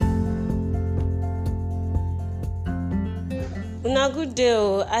Una good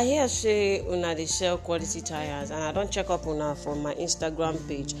day. I hear say una dey sell quality tires and I don check up una for my Instagram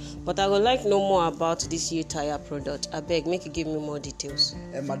page, but I would like know more about this year tire product. Abeg, make you give me more details.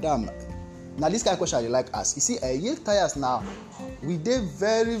 Madam, now this kind of question I like ask. You see, year tires now, we dey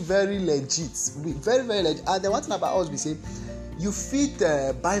very legit. We very legit. And the one thing about us, we say, you fit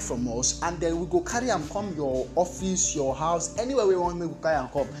buy from us and then we go carry am come your office, your house, anywhere we want, make we carry am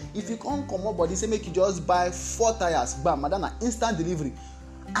come. If you come comot body say make you just buy 4 tires, bam, madam, na instant delivery.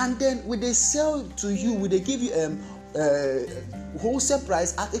 And then we dey sell to you, we dey give you wholesale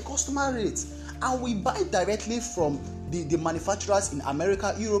price at a customer rate, and we buy directly from the manufacturers in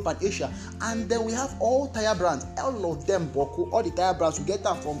America, Europe and Asia. And then we have all tire brands, all of them Boku, all the tire brands, we get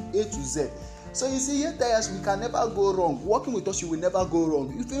them from A to Z. So you see, here tires, we can never go wrong. Working with us, you will never go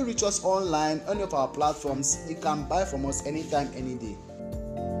wrong. If you reach us online, any of our platforms, you can buy from us anytime, any day.